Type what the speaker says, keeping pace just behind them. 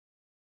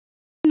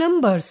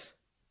numbers.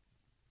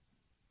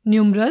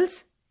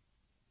 Numerals,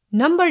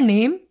 number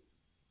name,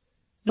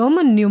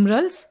 Roman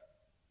numerals,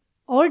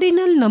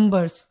 ordinal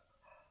numbers.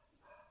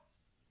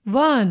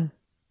 1.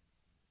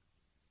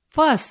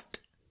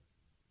 First.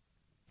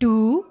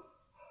 2.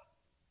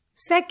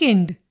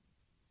 Second.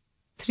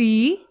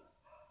 3.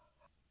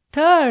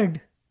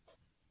 Third.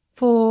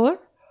 4.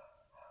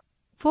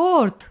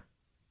 Fourth.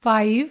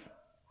 5.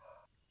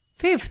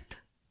 Fifth.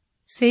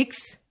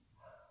 6.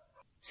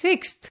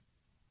 Sixth.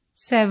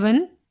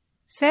 7.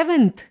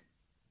 Seventh.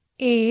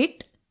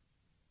 8.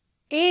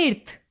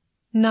 Eighth.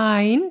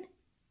 9.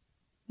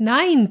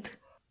 Ninth.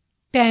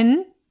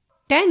 10.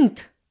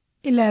 Tenth.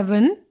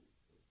 11.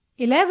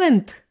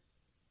 11th.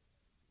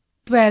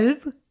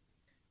 12.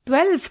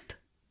 12th.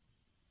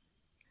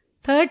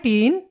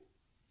 13.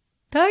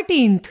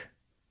 13th.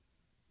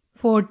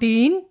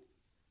 14.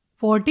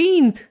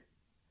 14th.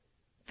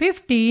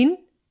 15.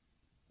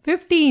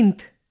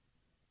 15th.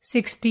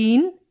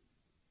 16.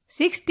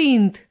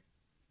 16th.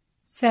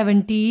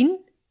 17.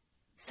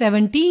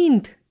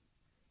 17th.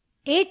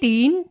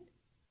 18.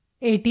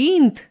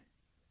 18th.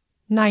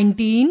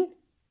 19.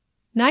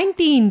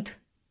 19th.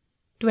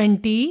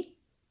 20.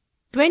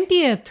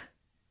 20th.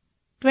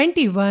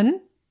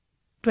 21.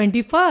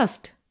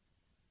 21st.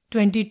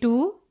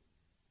 22.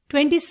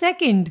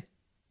 22nd.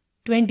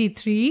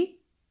 23.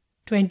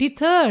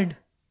 23rd.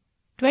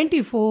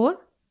 24.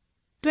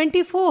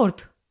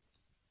 24th.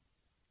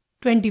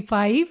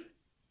 25.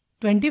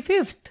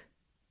 25th.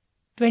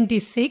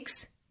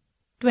 26.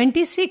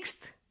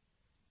 26th.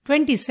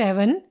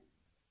 27.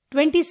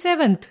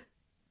 27th.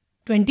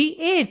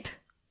 28th.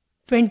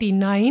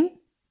 29.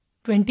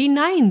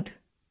 29th.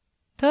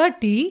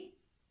 30.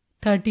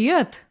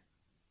 30th.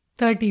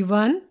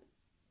 31.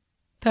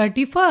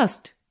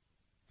 31st.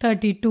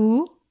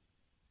 32.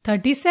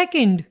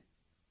 32nd.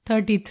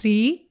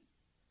 33.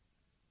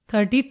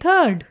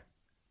 33rd.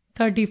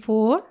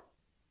 34.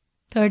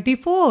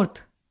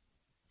 34th.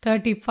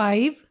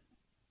 35.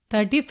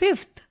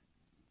 35th.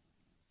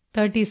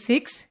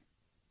 36.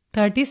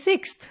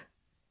 36th.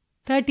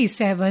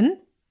 37.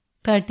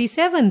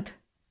 37th.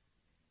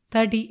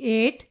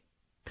 38.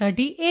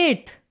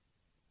 38th.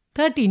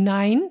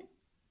 39.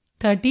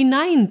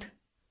 39th.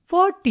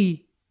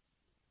 40.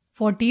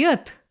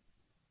 40th.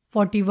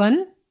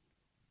 41.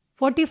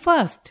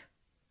 41st.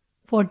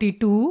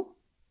 42.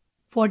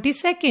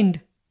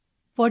 42nd.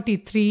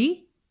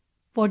 43.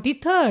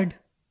 43rd.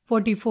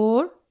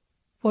 44.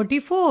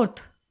 44th.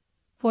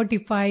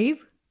 45.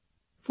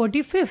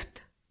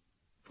 45th.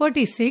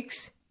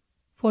 46.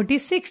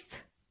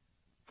 46th.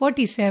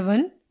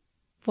 47.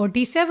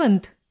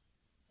 47th.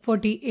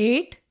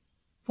 48.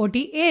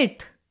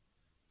 48th.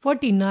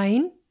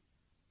 49.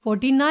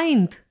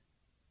 49th.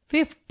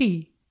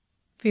 50.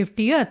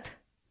 50th.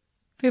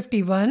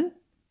 51.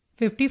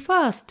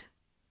 51st.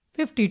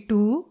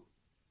 52.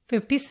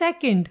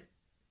 52nd.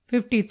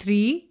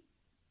 53.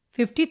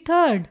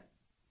 53rd.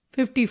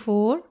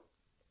 54.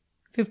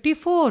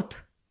 54th.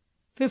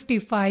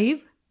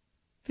 55.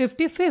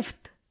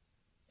 55th.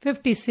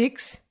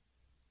 56.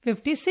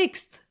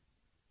 56th.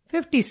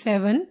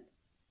 57.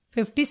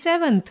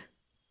 57th.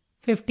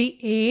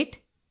 58.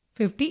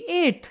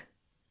 58th.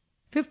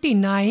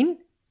 59.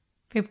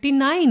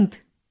 59th.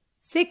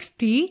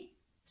 60.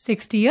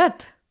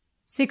 60th.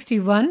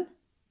 61.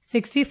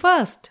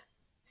 61st.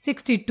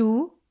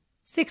 62.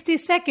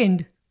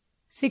 62nd.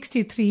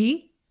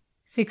 63.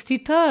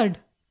 63rd.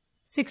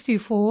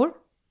 64.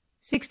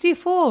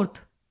 64th.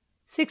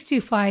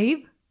 65.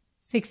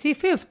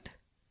 65th.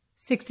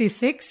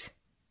 66.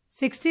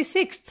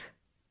 66th.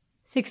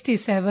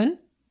 67.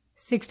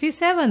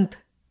 67th.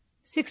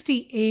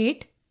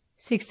 68.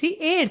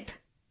 68th.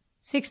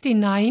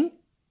 69.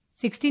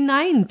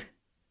 69th.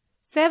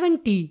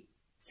 70.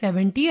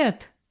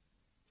 70th.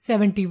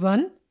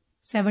 71.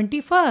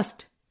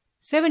 71st.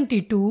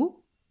 72.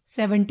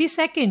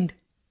 72nd.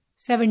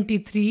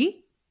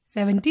 73.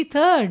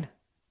 73rd.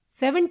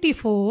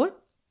 74.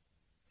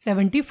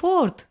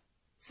 74th.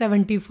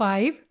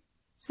 75.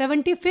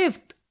 75th.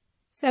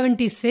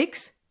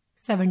 76.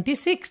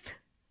 76th.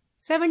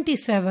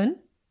 77.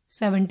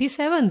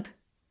 77th.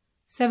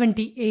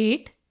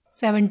 78.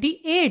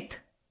 78th.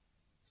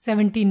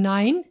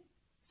 79.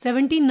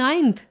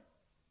 79th.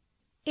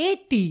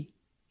 80.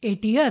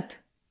 80th.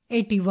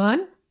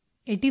 81.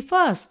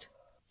 81st.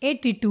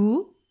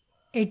 82.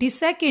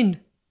 82nd.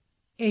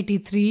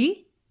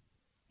 83.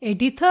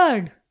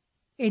 83rd.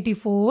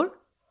 84.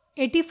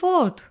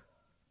 84th.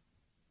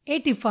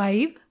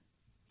 85.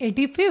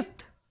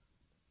 85th.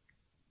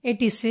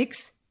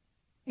 86.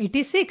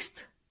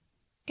 86th.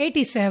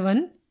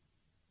 87.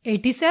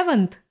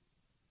 87th.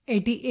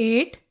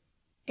 88.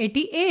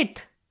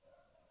 88th.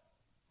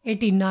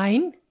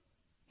 89.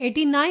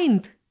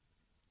 89th.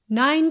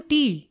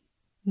 90.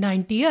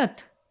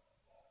 90th.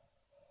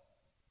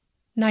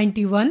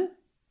 91.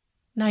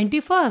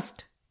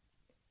 91st.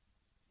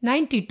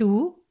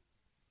 92.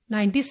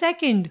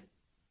 92nd.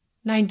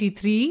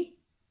 93.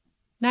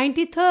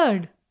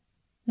 93rd.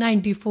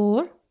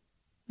 94.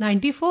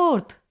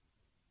 94th.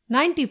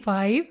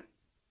 95.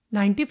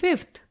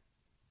 95th,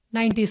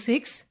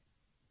 96,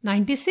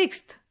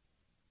 96th,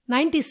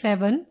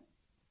 97,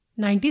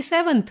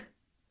 97th,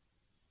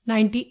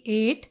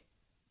 98,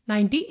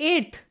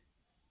 98th,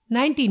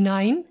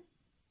 99,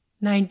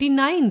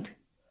 99th,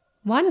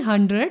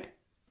 100,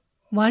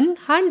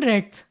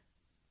 100th,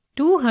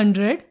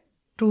 200,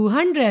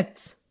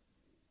 200ths,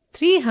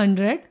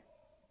 300,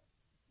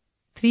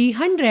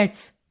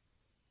 300ths,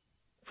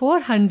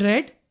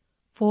 400,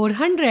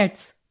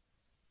 400ths,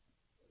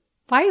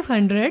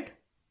 500,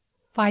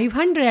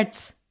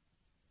 500ths,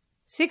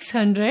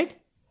 600,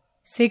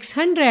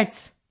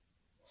 600ths,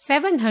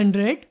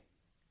 700,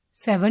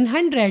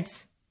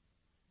 700ths,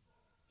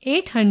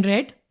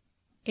 800,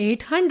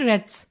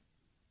 800ths,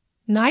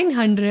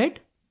 900,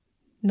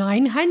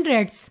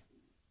 900ths,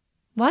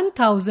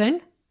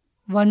 1000,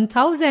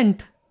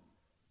 1000th,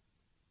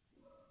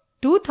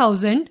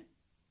 2000,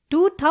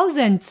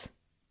 2000ths,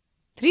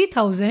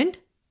 3000,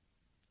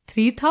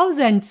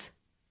 3000ths,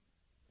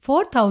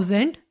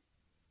 4000,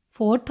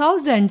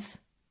 4000ths,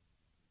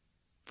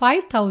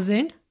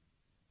 5000,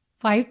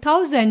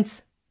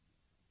 5000ths,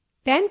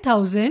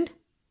 10,000,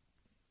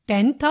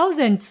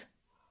 10,000ths.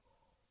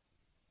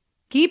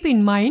 Keep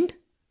in mind,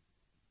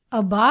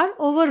 a bar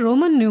over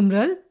Roman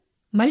numeral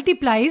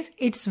multiplies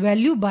its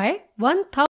value by 1000.